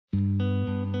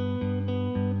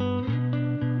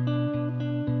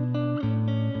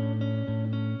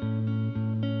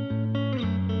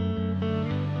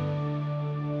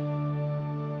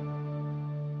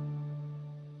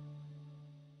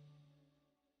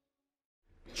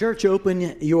Church,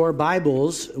 open your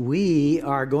Bibles. We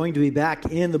are going to be back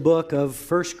in the book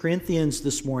of 1 Corinthians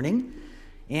this morning,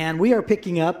 and we are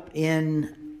picking up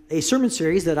in a sermon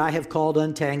series that I have called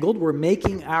Untangled. We're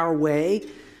making our way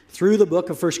through the book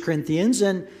of 1 Corinthians,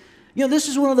 and this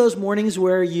is one of those mornings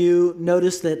where you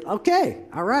notice that, okay,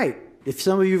 all right, if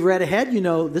some of you have read ahead,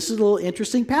 this is a little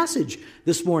interesting passage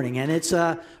this morning, and it's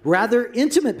a rather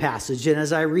intimate passage, and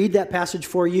as I read that passage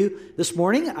for you this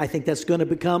morning, I think that's going to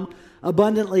become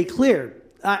abundantly clear.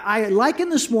 I liken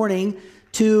this morning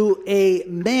to a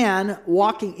man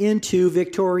walking into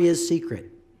Victoria's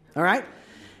Secret. All right?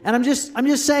 And I'm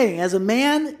just saying, as a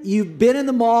man, you've been in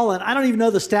the mall, and I don't even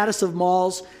know the status of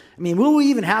malls. I mean, will we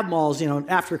even have malls,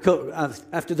 after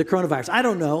the coronavirus? I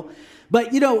don't know.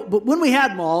 But, but when we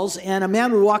had malls and a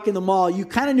man would walk in the mall, you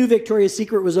kind of knew Victoria's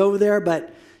Secret was over there,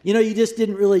 but, you just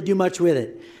didn't really do much with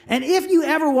it. And if you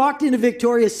ever walked into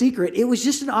Victoria's Secret, it was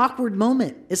just an awkward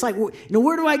moment. It's like,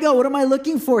 where do I go? What am I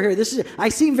looking for here? I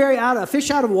seem a fish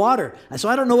out of water, so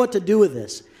I don't know what to do with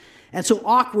this. And so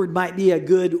awkward might be a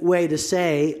good way to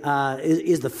say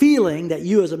is the feeling that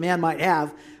you as a man might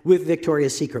have with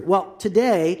Victoria's Secret. Well,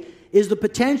 today is the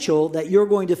potential that you're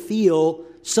going to feel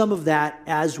some of that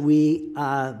as we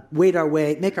make our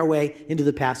way into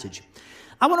the passage.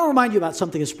 I want to remind you about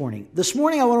something this morning. This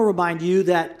morning I want to remind you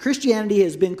that Christianity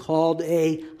has been called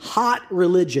a hot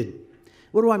religion.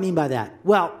 What do I mean by that?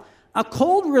 Well, a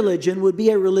cold religion would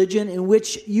be a religion in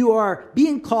which you are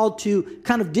being called to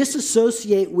kind of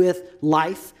disassociate with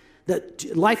life.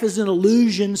 That life is an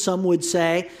illusion, some would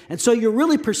say. And so you're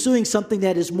really pursuing something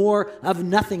that is more of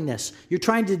nothingness. You're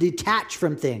trying to detach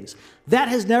from things. That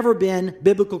has never been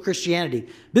biblical Christianity.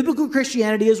 Biblical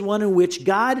Christianity is one in which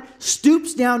God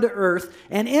stoops down to earth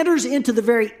and enters into the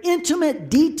very intimate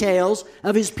details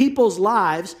of his people's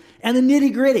lives and the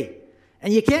nitty-gritty.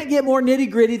 And you can't get more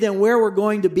nitty-gritty than where we're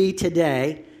going to be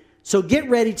today. So get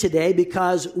ready today,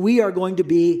 because we are going to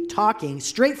be talking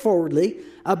straightforwardly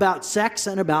about sex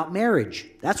and about marriage.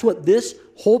 That's what this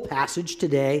whole passage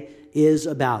today is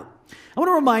about. I want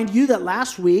to remind you that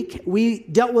last week we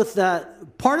dealt with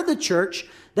part of the church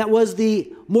that was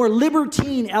the more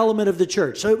libertine element of the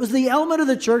church. So it was the element of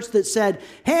the church that said,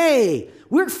 hey,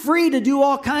 we're free to do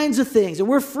all kinds of things, and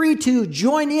we're free to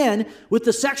join in with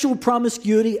the sexual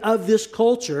promiscuity of this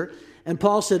culture. And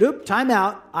Paul said, time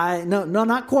out. No,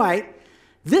 not quite.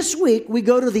 This week, we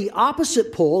go to the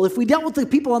opposite pole. If we dealt with the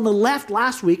people on the left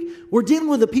last week, we're dealing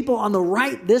with the people on the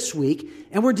right this week.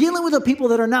 And we're dealing with the people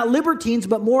that are not libertines,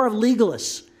 but more of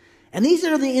legalists. And these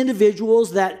are the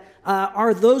individuals that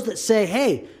are those that say,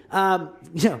 hey,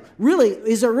 really,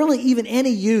 is there really even any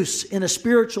use in a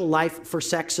spiritual life for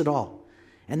sex at all?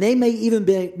 And they may even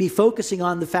be focusing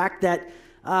on the fact that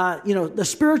the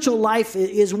spiritual life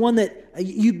is one that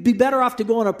you'd be better off to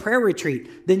go on a prayer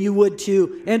retreat than you would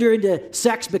to enter into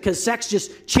sex, because sex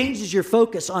just changes your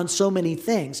focus on so many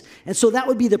things. And so that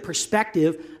would be the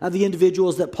perspective of the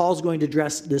individuals that Paul's going to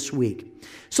address this week.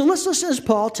 So let's listen as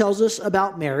Paul tells us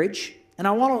about marriage. And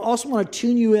I also want to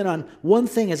tune you in on one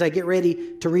thing as I get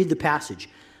ready to read the passage.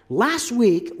 Last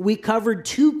week, we covered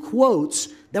two quotes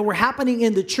that were happening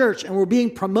in the church and were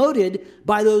being promoted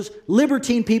by those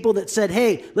libertine people that said,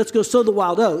 hey, let's go sow the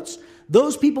wild oats.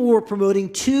 Those people were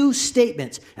promoting two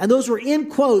statements, and those were in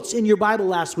quotes in your Bible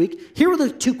last week. Here were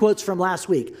the two quotes from last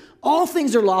week. All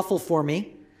things are lawful for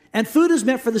me, and food is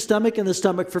meant for the stomach, and the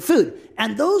stomach for food.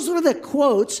 And those were the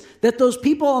quotes that those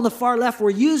people on the far left were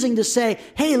using to say,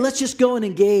 hey, let's just go and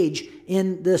engage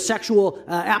in the sexual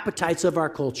appetites of our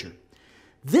culture.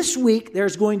 This week,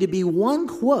 there's going to be one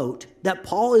quote that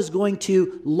Paul is going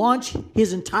to launch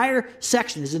his entire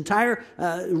section, his entire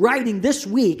writing this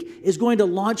week is going to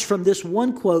launch from this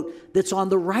one quote that's on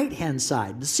the right-hand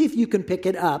side. Let's see if you can pick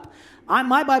it up.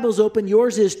 My Bible's open,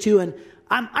 yours is too, and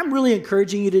I'm really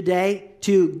encouraging you today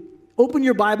to open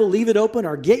your Bible, leave it open,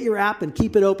 or get your app and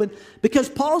keep it open, because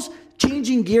Paul's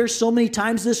changing gears so many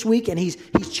times this week, and he's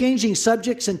changing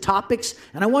subjects and topics,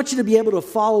 and I want you to be able to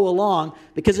follow along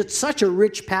because it's such a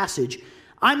rich passage.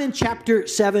 I'm in chapter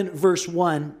 7, verse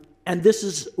 1, and this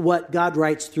is what God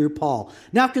writes through Paul.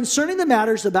 Now, concerning the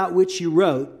matters about which you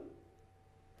wrote,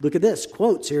 look at this,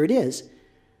 quotes, here it is.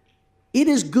 It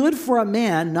is good for a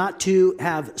man not to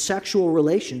have sexual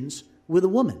relations with a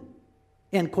woman,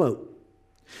 end quote.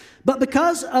 But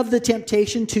because of the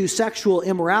temptation to sexual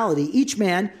immorality, each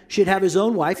man should have his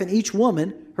own wife and each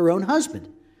woman her own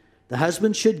husband. The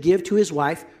husband should give to his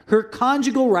wife her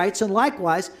conjugal rights, and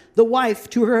likewise the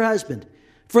wife to her husband.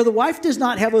 For the wife does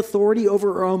not have authority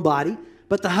over her own body,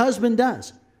 but the husband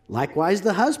does. Likewise,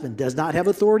 the husband does not have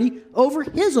authority over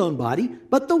his own body,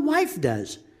 but the wife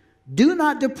does. Do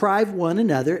not deprive one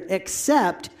another,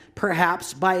 except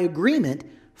perhaps by agreement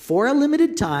for a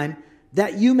limited time,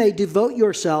 that you may devote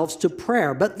yourselves to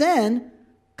prayer, but then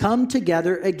come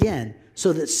together again,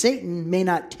 so that Satan may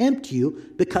not tempt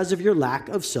you because of your lack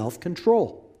of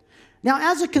self-control.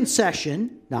 Now, as a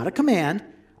concession, not a command,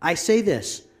 I say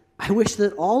this: I wish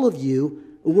that all of you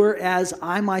were as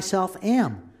I myself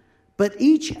am. But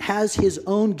each has his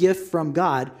own gift from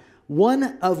God,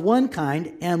 one of one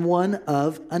kind and one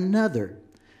of another.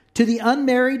 To the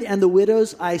unmarried and the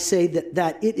widows, I say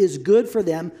that it is good for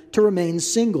them to remain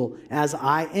single, as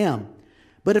I am.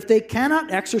 But if they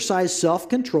cannot exercise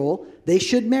self-control, they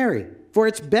should marry, for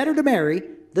it's better to marry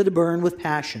than to burn with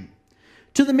passion.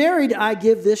 To the married I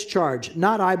give this charge,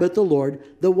 not I but the Lord: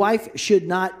 the wife should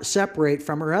not separate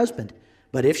from her husband.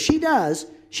 But if she does,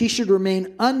 she should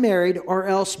remain unmarried or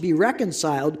else be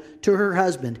reconciled to her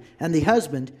husband, and the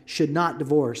husband should not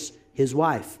divorce his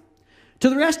wife. To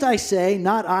the rest I say,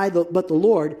 not I but the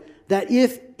Lord, that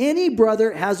if any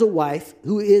brother has a wife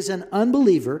who is an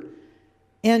unbeliever,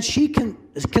 and she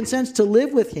consents to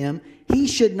live with him, he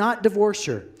should not divorce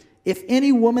her. If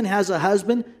any woman has a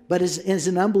husband but is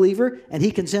an unbeliever, and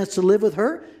he consents to live with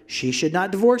her, she should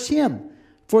not divorce him.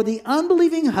 For the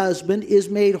unbelieving husband is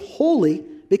made holy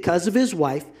because of his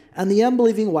wife, and the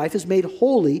unbelieving wife is made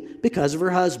holy because of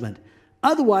her husband.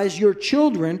 Otherwise, your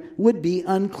children would be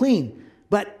unclean.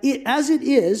 But as it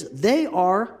is, they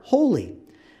are holy.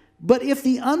 But if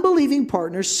the unbelieving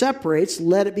partner separates,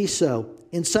 let it be so.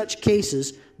 In such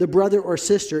cases, the brother or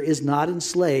sister is not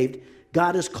enslaved.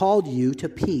 God has called you to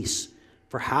peace.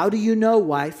 For how do you know,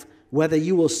 wife, whether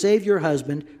you will save your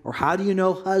husband, or how do you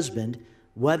know, husband,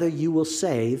 whether you will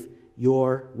save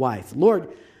your wife?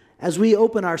 Lord, as we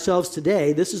open ourselves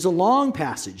today, this is a long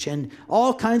passage and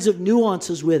all kinds of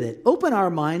nuances with it. Open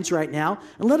our minds right now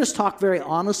and let us talk very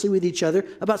honestly with each other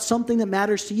about something that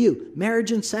matters to you,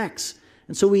 marriage and sex.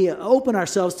 And so we open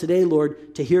ourselves today,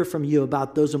 Lord, to hear from you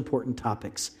about those important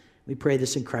topics. We pray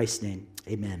this in Christ's name.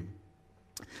 Amen.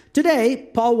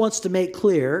 Today, Paul wants to make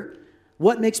clear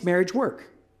what makes marriage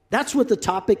work. That's what the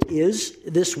topic is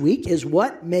this week, is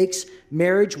what makes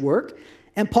marriage work.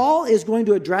 And Paul is going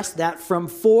to address that from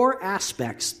 4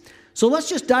 aspects. So let's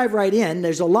just dive right in.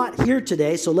 There's a lot here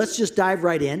today, so let's just dive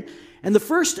right in. And the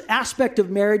first aspect of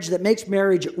marriage that makes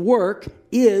marriage work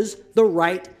is the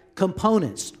right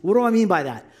components. What do I mean by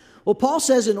that? Well, Paul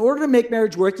says in order to make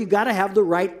marriage work, you've got to have the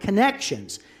right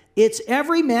connections. It's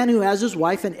every man who has his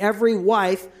wife and every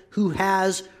wife who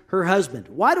has her husband.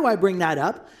 Why do I bring that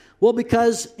up? Well,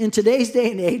 because in today's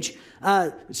day and age,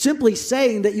 simply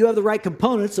saying that you have the right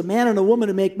components, a man and a woman,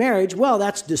 to make marriage, well,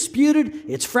 that's disputed,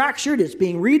 it's fractured, it's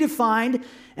being redefined,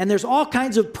 and there's all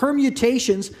kinds of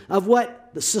permutations of what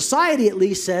the society at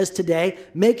least says today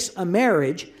makes a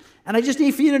marriage. And I just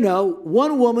need for you to know,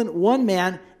 one woman, one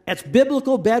man, that's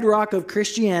biblical bedrock of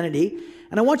Christianity.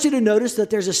 And I want you to notice that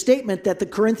there's a statement that the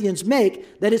Corinthians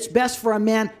make that it's best for a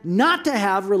man not to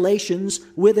have relations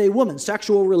with a woman,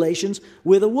 sexual relations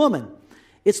with a woman.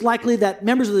 It's likely that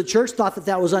members of the church thought that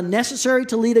that was unnecessary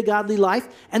to lead a godly life,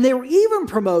 and they were even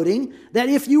promoting that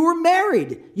if you were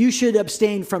married, you should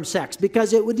abstain from sex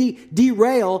because it would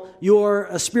derail your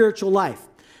spiritual life.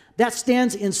 That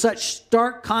stands in such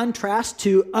stark contrast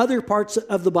to other parts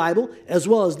of the Bible, as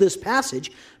well as this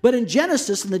passage. But in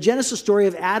Genesis, in the Genesis story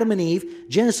of Adam and Eve,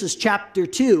 Genesis chapter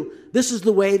 2, this is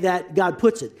the way that God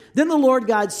puts it. Then the Lord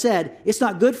God said, it's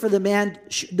not good for the man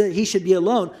that he should be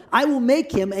alone. I will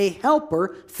make him a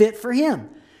helper fit for him.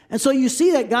 And so you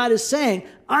see that God is saying,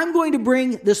 I'm going to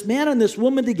bring this man and this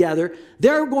woman together.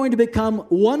 They're going to become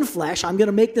one flesh. I'm going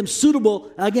to make them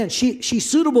suitable. Again, she's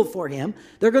suitable for him.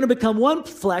 They're going to become one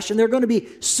flesh, and they're going to be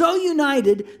so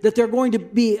united that they're going to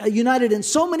be united in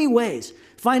so many ways.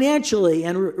 Financially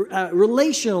and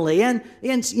relationally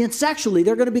and sexually,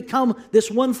 they're going to become this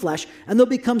one flesh, and they'll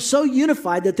become so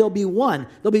unified that they'll be one.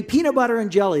 There'll be peanut butter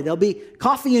and jelly. There'll be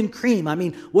coffee and cream. I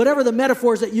mean, whatever the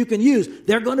metaphors that you can use,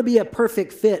 they're going to be a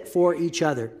perfect fit for each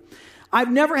other.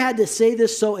 I've never had to say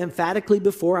this so emphatically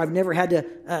before. I've never had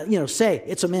to, say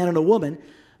it's a man and a woman.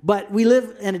 But we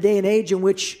live in a day and age in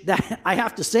which I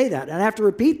have to say that, and I have to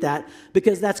repeat that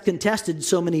because that's contested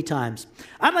so many times.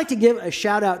 I'd like to give a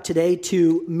shout out today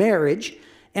to marriage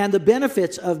and the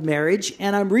benefits of marriage.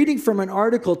 And I'm reading from an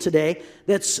article today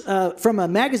that's from a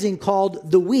magazine called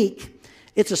The Week.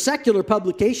 It's a secular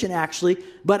publication, actually,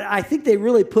 but I think they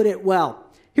really put it well.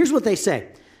 Here's what they say.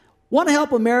 Want to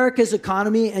help America's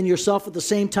economy and yourself at the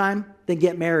same time? Then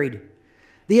get married.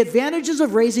 The advantages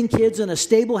of raising kids in a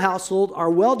stable household are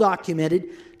well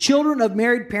documented. Children of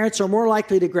married parents are more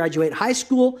likely to graduate high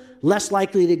school, less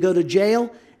likely to go to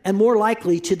jail, and more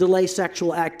likely to delay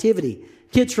sexual activity.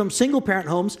 kids from single-parent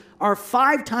homes are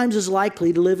 5 times as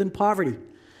likely to live in poverty.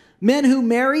 Men who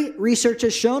marry, research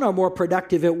has shown, are more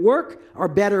productive at work, are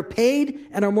better paid,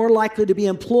 and are more likely to be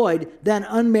employed than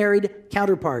unmarried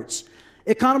counterparts.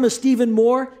 Economist Stephen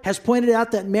Moore has pointed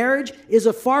out that marriage is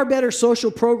a far better social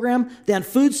program than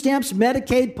food stamps,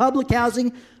 Medicaid, public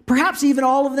housing, perhaps even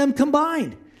all of them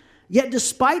combined. Yet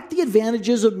despite the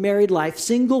advantages of married life,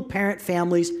 single-parent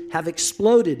families have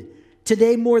exploded.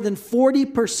 Today, more than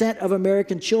 40% of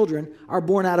American children are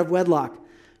born out of wedlock.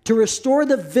 To restore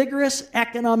the vigorous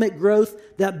economic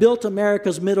growth that built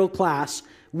America's middle class,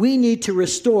 we need to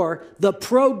restore the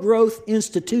pro-growth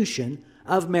institution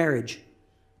of marriage.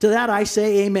 To that I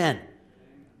say amen.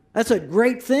 That's a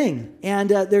great thing. And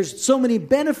there's so many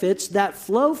benefits that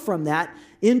flow from that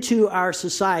into our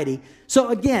society. So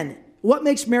again, what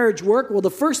makes marriage work? Well,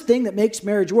 the first thing that makes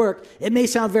marriage work, it may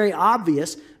sound very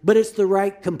obvious, but it's the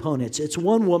right components. It's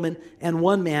one woman and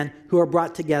one man who are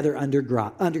brought together under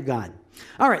God.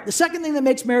 All right, the second thing that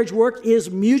makes marriage work is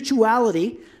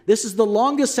mutuality. This is the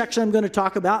longest section I'm going to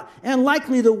talk about, and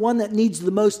likely the one that needs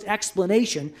the most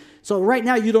explanation. So right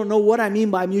now you don't know what I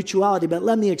mean by mutuality, but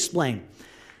let me explain.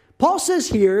 Paul says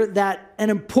here that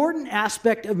an important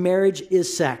aspect of marriage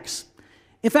is sex.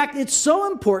 In fact, it's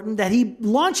so important that he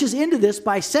launches into this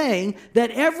by saying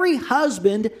that every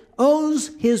husband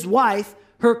owes his wife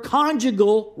her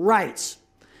conjugal rights.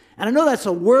 And I know that's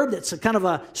a word that's a kind of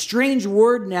a strange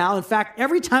word now. In fact,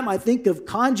 every time I think of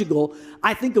conjugal,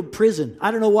 I think of prison. I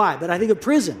don't know why, but I think of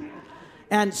prison.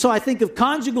 And so I think of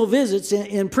conjugal visits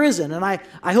in prison. And I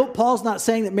hope Paul's not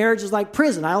saying that marriage is like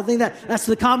prison. I don't think that's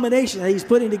the combination that he's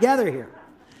putting together here.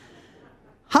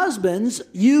 Husbands,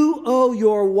 you owe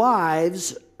your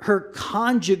wives her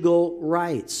conjugal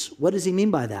rights. What does he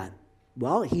mean by that?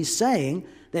 Well, he's saying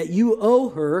that you owe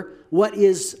her what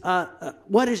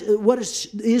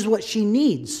she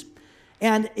needs.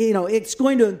 And, it's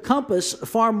going to encompass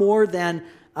far more than,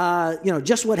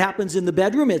 just what happens in the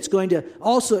bedroom. It's going to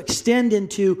also extend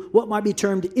into what might be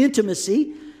termed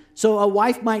intimacy. So a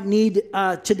wife might need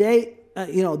today,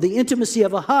 the intimacy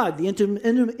of a hug, the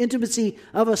intimacy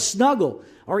of a snuggle,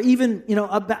 or even,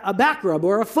 a back rub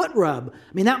or a foot rub.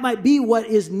 I mean, that might be what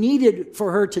is needed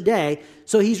for her today.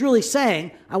 So he's really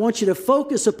saying, I want you to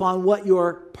focus upon what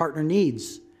your partner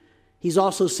needs. He's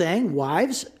also saying,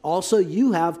 wives, also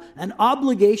you have an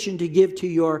obligation to give to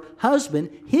your husband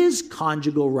his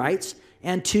conjugal rights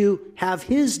and to have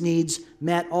his needs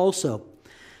met also.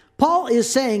 Paul is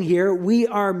saying here, we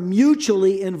are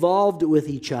mutually involved with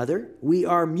each other. We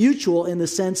are mutual in the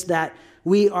sense that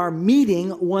we are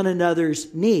meeting one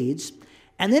another's needs.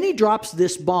 And then he drops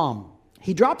this bomb.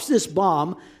 He drops this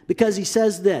bomb because he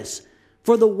says this,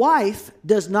 for the wife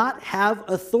does not have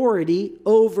authority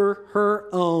over her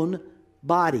own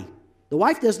body. The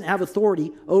wife doesn't have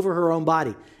authority over her own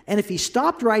body. And if he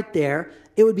stopped right there,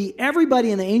 it would be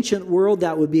everybody in the ancient world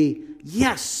that would be,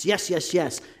 yes,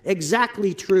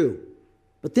 exactly true.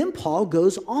 But then Paul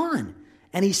goes on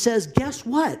and he says, guess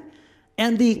what?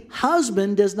 And the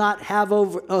husband does not have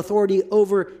authority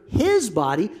over his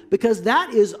body because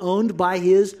that is owned by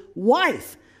his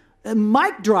wife.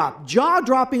 Mic drop, jaw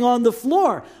dropping on the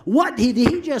floor. What did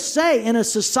he just say in a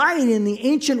society in the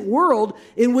ancient world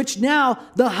in which now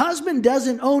the husband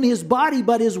doesn't own his body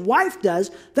but his wife does?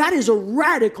 That is a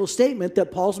radical statement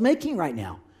that Paul's making right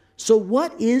now. So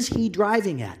what is he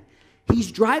driving at?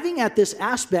 He's driving at this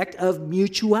aspect of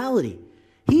mutuality.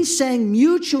 He's saying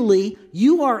mutually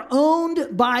you are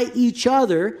owned by each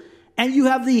other and you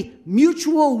have the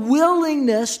mutual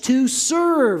willingness to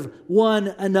serve one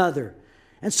another.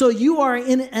 And so you are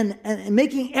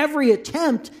making every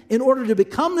attempt in order to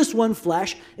become this one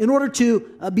flesh, in order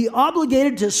to be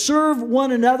obligated to serve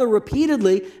one another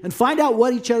repeatedly and find out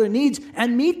what each other needs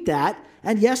and meet that.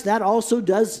 And yes, that also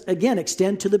does, again,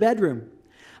 extend to the bedroom.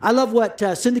 I love what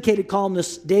syndicated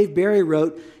columnist Dave Barry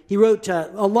wrote. He wrote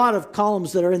a lot of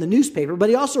columns that are in the newspaper, but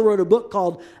he also wrote a book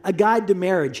called A Guide to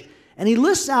Marriage. And he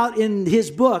lists out in his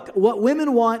book what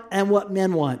women want and what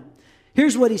men want.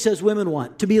 Here's what he says women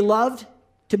want: to be loved,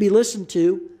 to be listened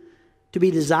to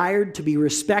be desired, to be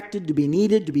respected, to be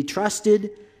needed, to be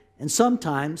trusted, and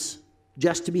sometimes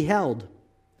just to be held.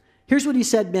 Here's what he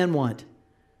said men want: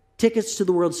 tickets to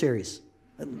the World Series.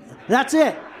 That's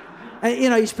it.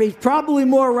 He's probably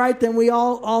more right than we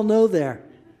all know there.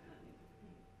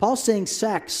 Paul's saying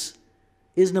sex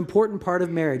is an important part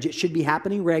of marriage. It should be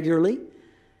happening regularly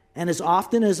and as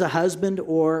often as a husband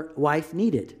or wife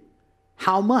need it.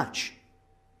 How much?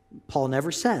 Paul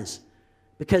never says,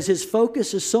 because his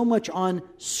focus is so much on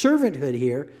servanthood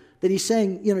here that he's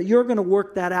saying, you're going to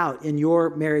work that out in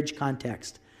your marriage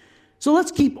context. So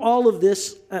let's keep all of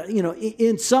this,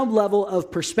 in some level of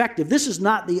perspective. This is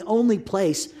not the only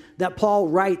place that Paul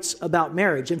writes about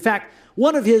marriage. In fact,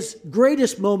 one of his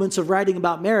greatest moments of writing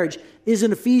about marriage is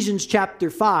in Ephesians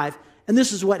chapter 5, and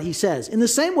this is what he says. In the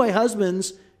same way,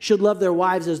 husbands should love their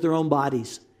wives as their own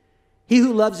bodies. He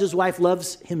who loves his wife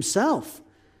loves himself.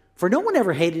 For no one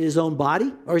ever hated his own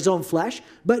body or his own flesh,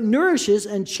 but nourishes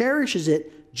and cherishes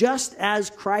it just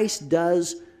as Christ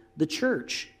does the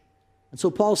church. And so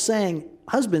Paul's saying,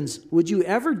 husbands, would you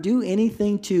ever do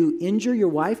anything to injure your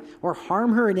wife or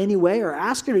harm her in any way or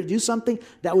ask her to do something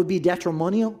that would be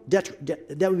detrimental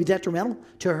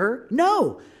to her?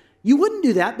 No, you wouldn't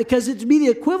do that, because it'd be the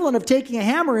equivalent of taking a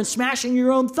hammer and smashing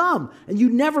your own thumb, and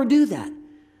you'd never do that.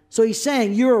 So he's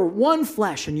saying you're one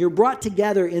flesh, and you're brought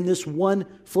together in this one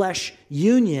flesh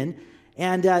union,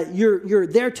 and you're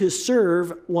there to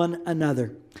serve one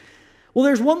another. Well,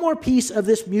 there's one more piece of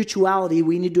this mutuality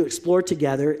we need to explore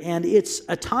together, and it's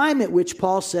a time at which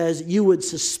Paul says you would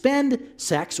suspend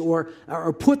sex or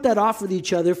put that off with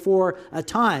each other for a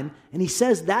time, and he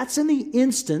says that's in the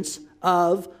instance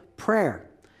of prayer.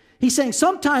 He's saying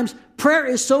sometimes prayer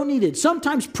is so needed,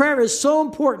 sometimes prayer is so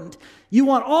important, you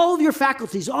want all of your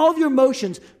faculties, all of your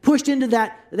emotions pushed into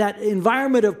that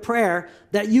environment of prayer,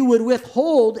 that you would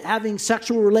withhold having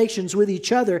sexual relations with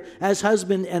each other as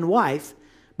husband and wife.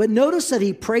 But notice that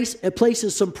he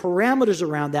places some parameters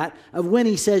around that of when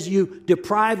he says you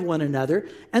deprive one another.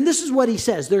 And this is what he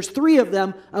says. There's 3 of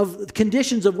them, of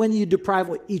conditions of when you deprive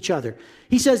each other.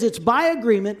 He says it's by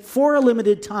agreement for a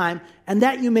limited time, and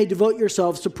that you may devote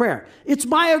yourselves to prayer. It's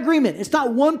by agreement. It's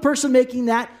not one person making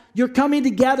that. You're coming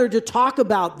together to talk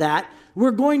about that.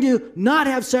 We're going to not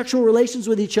have sexual relations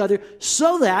with each other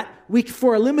so that we,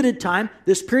 for a limited time,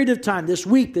 this period of time, this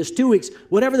week, this 2 weeks,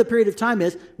 whatever the period of time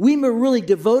is, we may really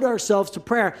devote ourselves to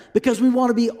prayer, because we want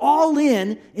to be all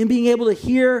in being able to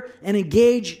hear and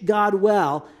engage God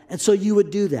well. And so you would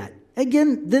do that.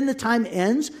 Again, then the time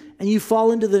ends and you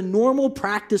fall into the normal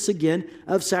practice again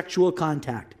of sexual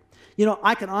contact.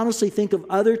 I can honestly think of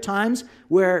other times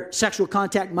where sexual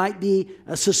contact might be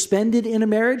suspended in a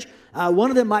marriage.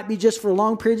 One of them might be just for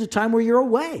long periods of time where you're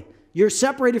away. You're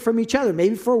separated from each other,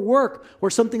 maybe for work or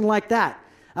something like that.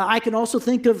 I can also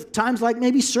think of times like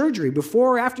maybe surgery,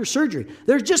 before or after surgery.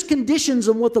 There's just conditions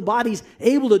on what the body's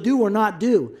able to do or not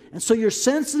do. And so you're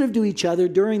sensitive to each other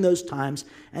during those times,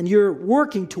 and you're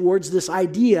working towards this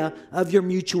idea of your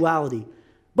mutuality.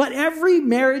 But every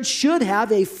marriage should have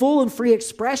a full and free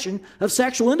expression of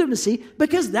sexual intimacy,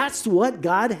 because that's what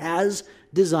God has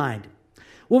designed.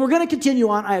 Well, we're going to continue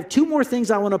on. I have 2 more things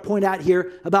I want to point out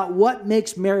here about what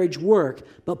makes marriage work.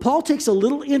 But Paul takes a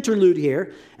little interlude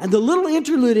here, and the little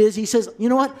interlude is, he says, you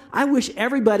know what? I wish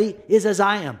everybody is as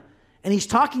I am. And he's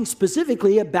talking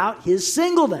specifically about his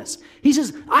singleness. He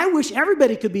says, I wish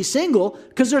everybody could be single,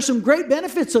 because there's some great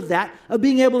benefits of that, of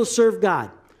being able to serve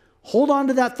God. Hold on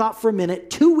to that thought for a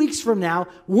minute. 2 weeks from now,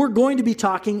 we're going to be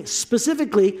talking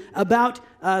specifically about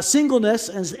singleness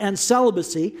and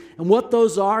celibacy and what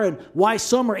those are and why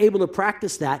some are able to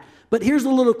practice that. But here's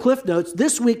the little cliff notes.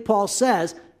 This week, Paul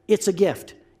says it's a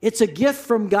gift. It's a gift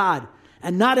from God,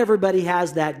 and not everybody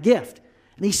has that gift.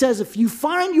 And he says if you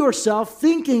find yourself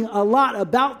thinking a lot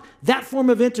about that form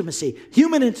of intimacy,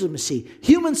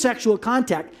 human sexual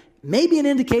contact, maybe an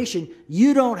indication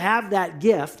you don't have that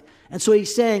gift. And so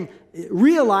he's saying,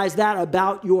 realize that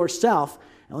about yourself.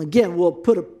 And again, we'll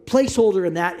put a placeholder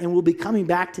in that, and we'll be coming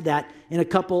back to that in a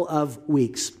couple of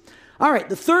weeks. All right,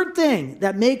 the third thing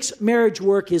that makes marriage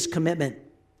work is commitment.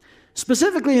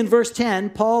 Specifically in verse 10,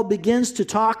 Paul begins to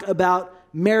talk about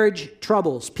marriage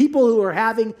troubles, people who are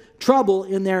having trouble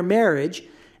in their marriage.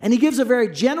 And he gives a very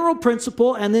general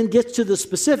principle and then gets to the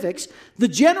specifics. The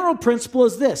general principle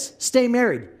is this: stay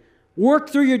married. Work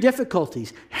through your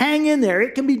difficulties. Hang in there.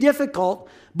 It can be difficult,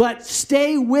 but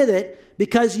stay with it,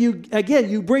 because you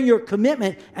bring your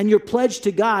commitment and your pledge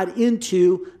to God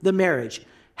into the marriage.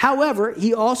 However,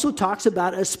 he also talks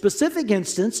about a specific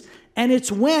instance, and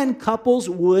it's when couples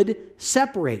would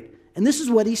separate. And this is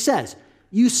what he says: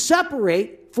 you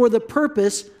separate for the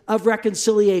purpose of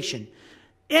reconciliation.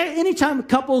 Anytime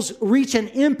couples reach an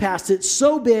impasse that's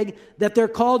so big that they're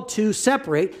called to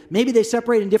separate, maybe they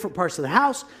separate in different parts of the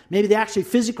house, maybe they actually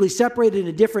physically separate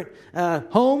into different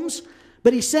homes,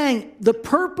 but he's saying the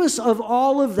purpose of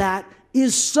all of that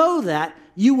is so that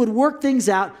you would work things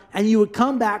out and you would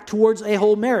come back towards a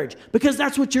whole marriage, because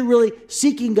that's what you're really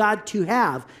seeking God to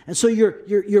have. And so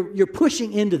you're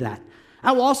pushing into that.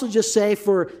 I will also just say,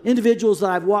 for individuals that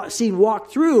I've seen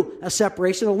walk through a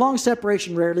separation, a long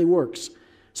separation rarely works.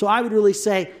 So I would really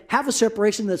say, have a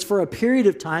separation that's for a period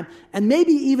of time, and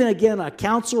maybe even, again, a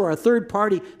counselor or a third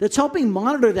party that's helping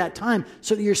monitor that time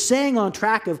so that you're staying on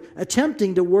track of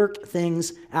attempting to work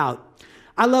things out.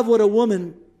 I love what a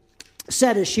woman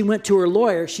said as she went to her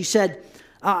lawyer. She said,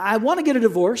 I want to get a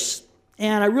divorce,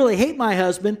 and I really hate my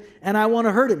husband, and I want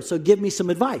to hurt him, so give me some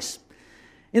advice.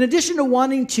 In addition to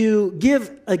wanting to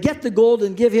get the gold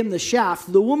and give him the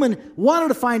shaft, the woman wanted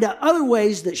to find out other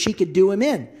ways that she could do him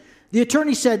in. The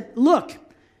attorney said, look,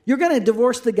 you're going to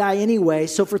divorce the guy anyway,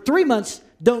 so for 3 months,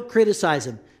 don't criticize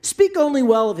him. Speak only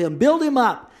well of him. Build him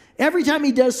up. Every time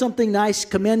he does something nice,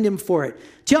 commend him for it.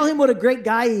 Tell him what a great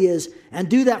guy he is, and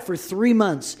do that for 3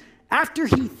 months. After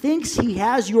he thinks he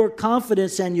has your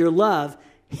confidence and your love,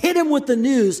 hit him with the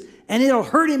news, and it'll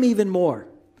hurt him even more.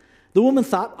 The woman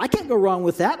thought, I can't go wrong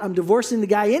with that. I'm divorcing the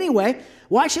guy anyway.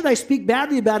 Why should I speak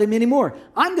badly about him anymore?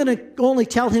 I'm going to only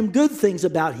tell him good things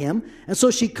about him. And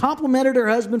so she complimented her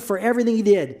husband for everything he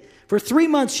did. For 3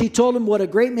 months, she told him what a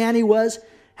great man he was,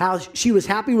 how she was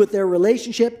happy with their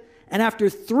relationship. And after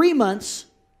 3 months,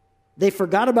 they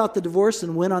forgot about the divorce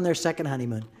and went on their second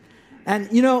honeymoon. And,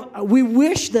 we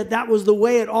wish that was the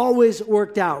way it always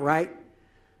worked out, right?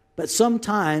 But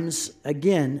sometimes,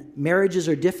 again, marriages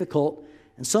are difficult.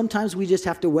 And sometimes we just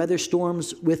have to weather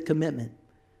storms with commitment.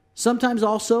 Sometimes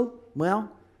also,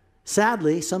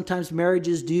 sadly, sometimes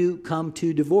marriages do come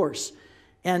to divorce.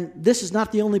 And this is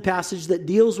not the only passage that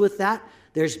deals with that.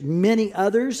 There's many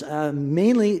others.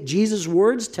 Mainly, Jesus'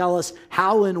 words tell us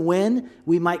how and when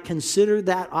we might consider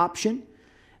that option.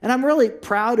 And I'm really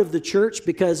proud of the church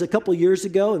because a couple years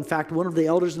ago, in fact, one of the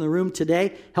elders in the room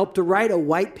today helped to write a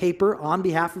white paper on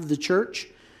behalf of the church.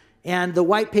 And the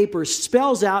white paper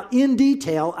spells out in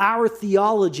detail our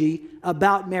theology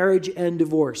about marriage and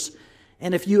divorce.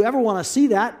 And if you ever want to see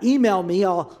that, email me.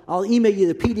 I'll email you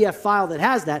the PDF file that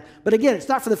has that. But again, it's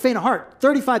not for the faint of heart.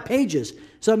 35 pages.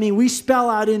 So, we spell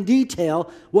out in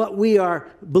detail what we are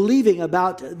believing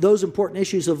about those important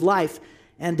issues of life.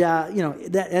 And,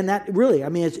 that really,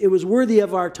 it was worthy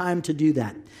of our time to do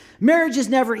that. Marriage is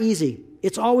never easy.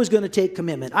 It's always going to take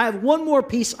commitment. I have one more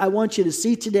piece I want you to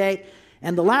see today.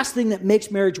 And the last thing that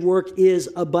makes marriage work is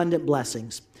abundant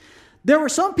blessings. There were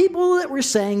some people that were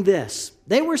saying this.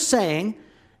 They were saying,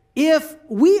 if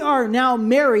we are now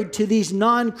married to these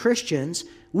non-Christians,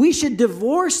 we should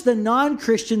divorce the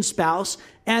non-Christian spouse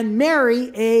and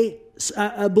marry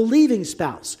a believing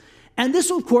spouse. And this,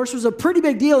 of course, was a pretty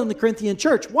big deal in the Corinthian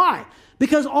church. Why?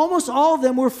 Because almost all of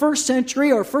them were first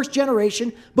century or first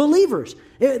generation believers.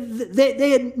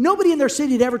 They had nobody in their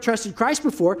city had ever trusted Christ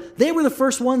before. They were the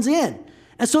first ones in.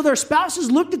 And so their spouses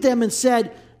looked at them and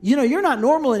said, you're not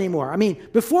normal anymore.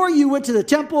 Before you went to the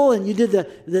temple and you did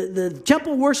the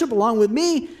temple worship along with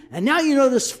me, and now you know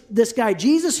this guy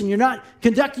Jesus, and you're not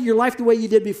conducting your life the way you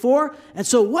did before. And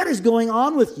so what is going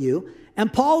on with you?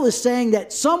 And Paul is saying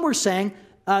that some were saying,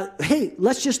 hey,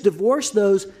 let's just divorce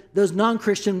those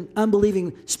non-Christian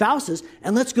unbelieving spouses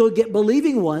and let's go get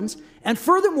believing ones. And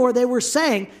furthermore, they were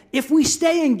saying, if we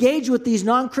stay engaged with these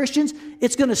non-Christians,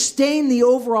 it's going to stain the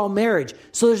overall marriage.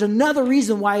 So there's another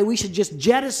reason why we should just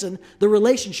jettison the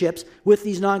relationships with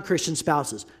these non-Christian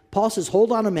spouses. Paul says,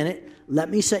 hold on a minute. Let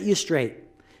me set you straight.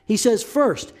 He says,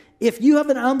 first, if you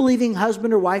have an unbelieving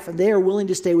husband or wife and they are willing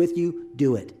to stay with you,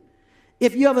 do it.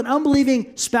 If you have an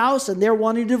unbelieving spouse and they're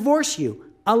wanting to divorce you,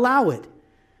 allow it.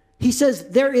 He says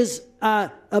there is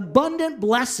abundant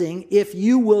blessing if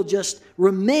you will just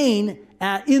remain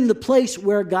in the place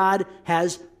where God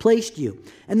has placed you.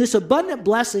 And this abundant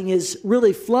blessing is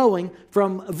really flowing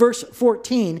from verse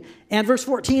 14. And verse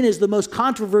 14 is the most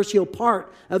controversial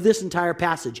part of this entire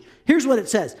passage. Here's what it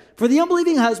says. For the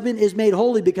unbelieving husband is made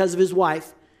holy because of his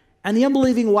wife, and the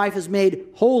unbelieving wife is made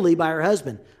holy by her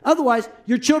husband. Otherwise,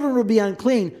 your children will be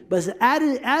unclean, but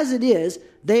as it is,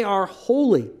 they are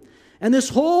holy. And this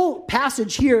whole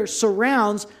passage here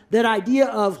surrounds that idea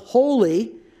of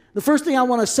holy. The first thing I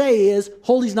want to say is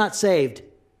holy is not saved.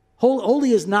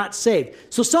 Holy is not saved.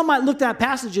 So some might look at that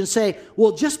passage and say,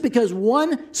 well, just because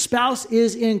one spouse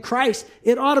is in Christ,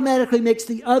 it automatically makes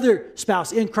the other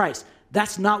spouse in Christ.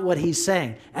 That's not what he's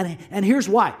saying. And here's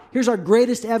why. Here's our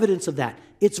greatest evidence of that.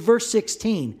 It's verse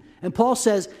 16. And Paul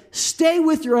says, stay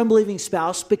with your unbelieving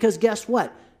spouse because guess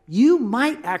what? You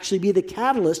might actually be the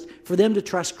catalyst for them to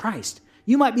trust Christ.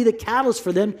 You might be the catalyst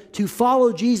for them to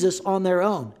follow Jesus on their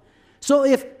own. So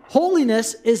if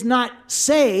holiness is not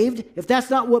saved, if that's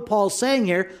not what Paul's saying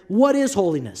here, what is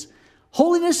holiness?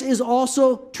 Holiness is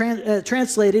also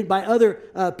translated by other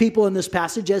people in this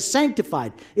passage as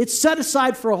sanctified. It's set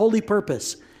aside for a holy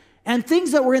purpose. And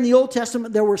things that were in the Old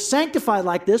Testament that were sanctified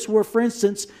like this were, for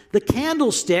instance, the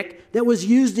candlestick that was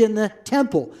used in the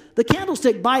temple. The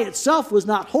candlestick by itself was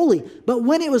not holy, but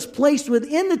when it was placed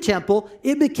within the temple,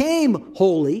 it became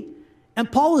holy. And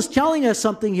Paul is telling us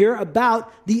something here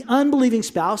about the unbelieving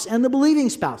spouse and the believing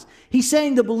spouse. He's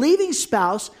saying the believing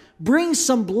spouse brings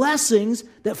some blessings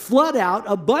that flood out,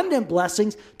 abundant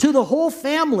blessings, to the whole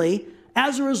family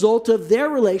as a result of their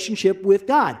relationship with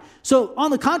God. So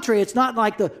on the contrary, it's not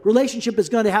like the relationship is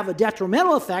going to have a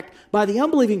detrimental effect by the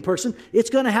unbelieving person. It's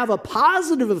going to have a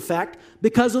positive effect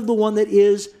because of the one that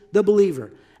is the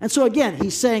believer. And so again,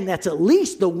 he's saying that's at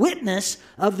least the witness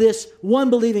of this one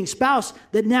believing spouse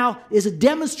that now is a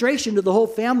demonstration to the whole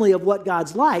family of what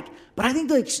God's like. But I think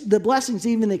the blessings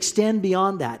even extend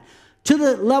beyond that. To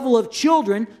the level of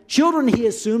children, he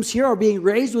assumes here, are being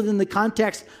raised within the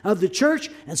context of the church.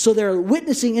 And so they're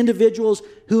witnessing individuals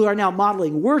who are now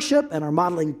modeling worship and are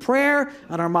modeling prayer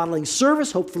and are modeling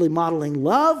service, hopefully modeling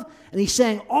love. And he's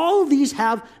saying all of these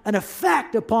have an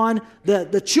effect upon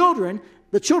the children.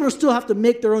 The children still have to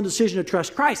make their own decision to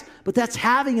trust Christ, but that's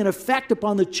having an effect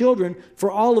upon the children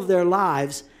for all of their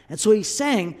lives. And so he's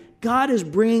saying God is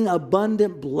bringing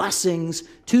abundant blessings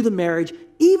to the marriage,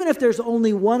 even if there's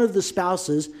only one of the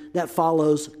spouses that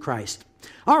follows Christ.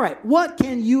 All right, what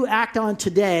can you act on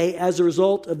today as a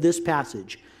result of this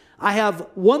passage? I have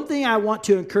one thing I want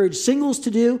to encourage singles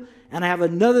to do, and I have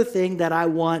another thing that I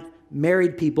want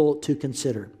married people to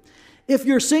consider. If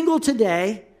you're single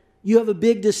today, you have a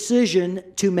big decision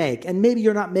to make. And maybe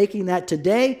you're not making that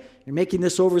today. You're making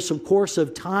this over some course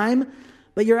of time.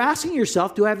 But you're asking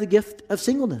yourself, do I have the gift of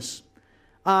singleness?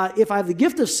 If I have the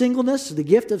gift of singleness, the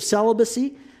gift of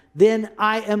celibacy, then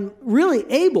I am really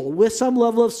able, with some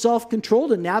level of self-control,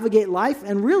 to navigate life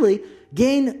and really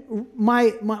gain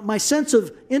my sense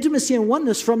of intimacy and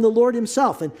oneness from the Lord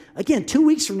himself. And again, 2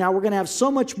 weeks from now, we're going to have so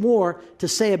much more to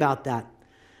say about that.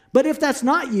 But if that's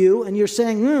not you, and you're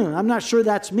saying, I'm not sure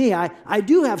that's me, I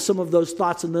do have some of those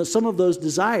thoughts and some of those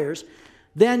desires,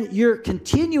 then you're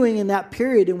continuing in that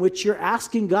period in which you're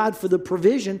asking God for the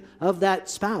provision of that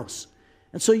spouse.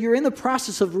 And so you're in the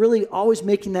process of really always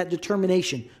making that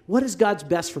determination. What is God's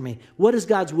best for me? What is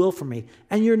God's will for me?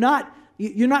 And you're not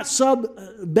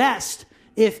sub-best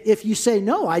if you say,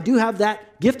 no, I do have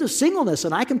that gift of singleness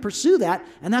and I can pursue that,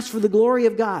 and that's for the glory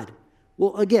of God.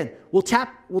 Well, again, we'll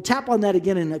tap on that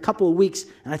again in a couple of weeks,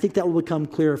 and I think that will become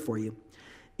clearer for you.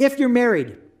 If you're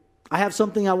married, I have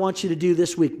something I want you to do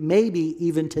this week, maybe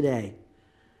even today.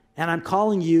 And I'm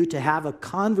calling you to have a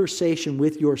conversation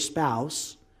with your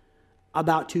spouse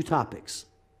about two topics,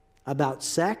 about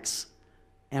sex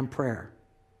and prayer.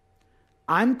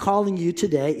 I'm calling you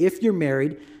today, if you're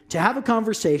married, to have a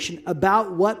conversation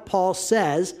about what Paul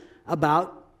says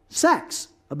about sex,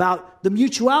 about the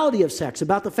mutuality of sex,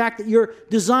 about the fact that you're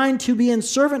designed to be in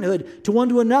servanthood to one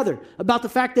to another, about the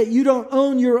fact that you don't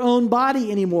own your own body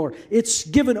anymore. It's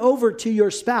given over to your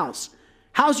spouse.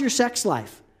 How's your sex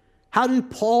life? How do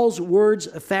Paul's words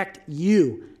affect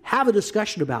you? Have a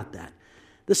discussion about that.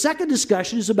 The second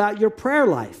discussion is about your prayer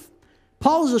life.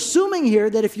 Paul is assuming here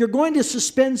that if you're going to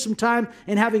suspend some time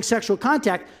in having sexual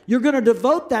contact, you're going to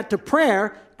devote that to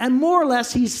prayer, and more or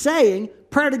less he's saying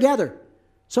prayer together.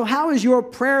 So how is your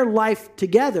prayer life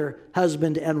together,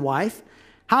 husband and wife?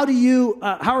 How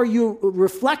are you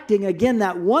reflecting, again,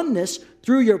 that oneness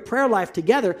through your prayer life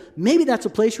together? Maybe that's a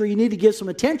place where you need to give some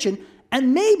attention,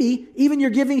 and maybe even you're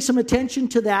giving some attention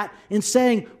to that in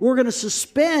saying, we're going to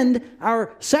suspend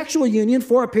our sexual union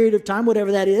for a period of time,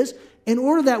 whatever that is, in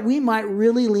order that we might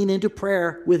really lean into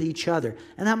prayer with each other.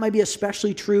 And that might be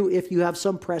especially true if you have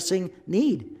some pressing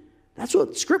need. That's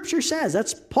what Scripture says.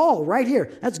 That's Paul right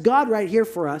here. That's God right here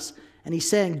for us. And he's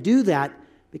saying, do that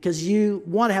because you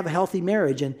want to have a healthy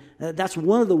marriage. And that's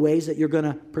one of the ways that you're going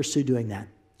to pursue doing that.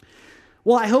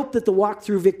 Well, I hope that the walk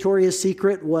through Victoria's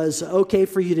Secret was okay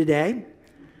for you today.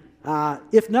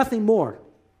 If nothing more,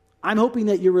 I'm hoping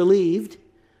that you're relieved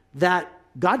that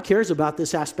God cares about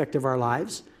this aspect of our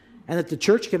lives and that the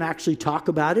church can actually talk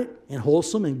about it in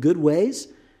wholesome and good ways.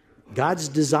 God's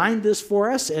designed this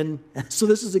for us, and so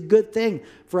this is a good thing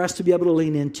for us to be able to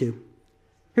lean into.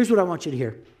 Here's what I want you to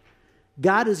hear.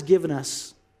 God has given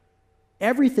us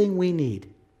everything we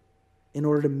need in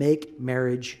order to make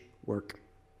marriage work.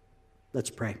 Let's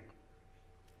pray.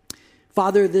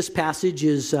 Father, this passage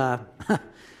is,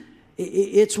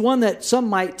 it's one that some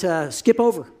might skip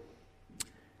over.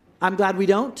 I'm glad we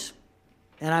don't,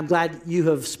 and I'm glad you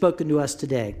have spoken to us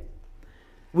today.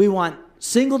 We want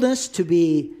singleness to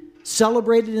be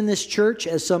celebrated in this church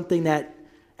as something that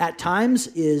at times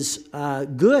is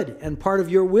good and part of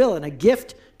your will and a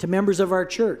gift to members of our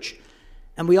church.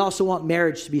 And we also want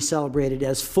marriage to be celebrated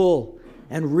as full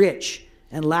and rich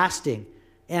and lasting,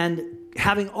 and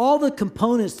having all the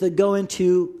components that go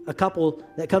into a couple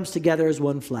that comes together as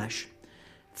one flesh.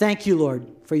 Thank you, Lord,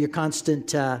 for your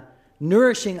constant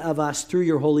nourishing of us through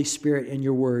your Holy Spirit and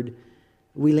your word.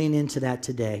 We lean into that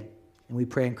today, and we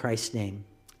pray in Christ's name.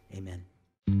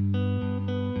 Amen.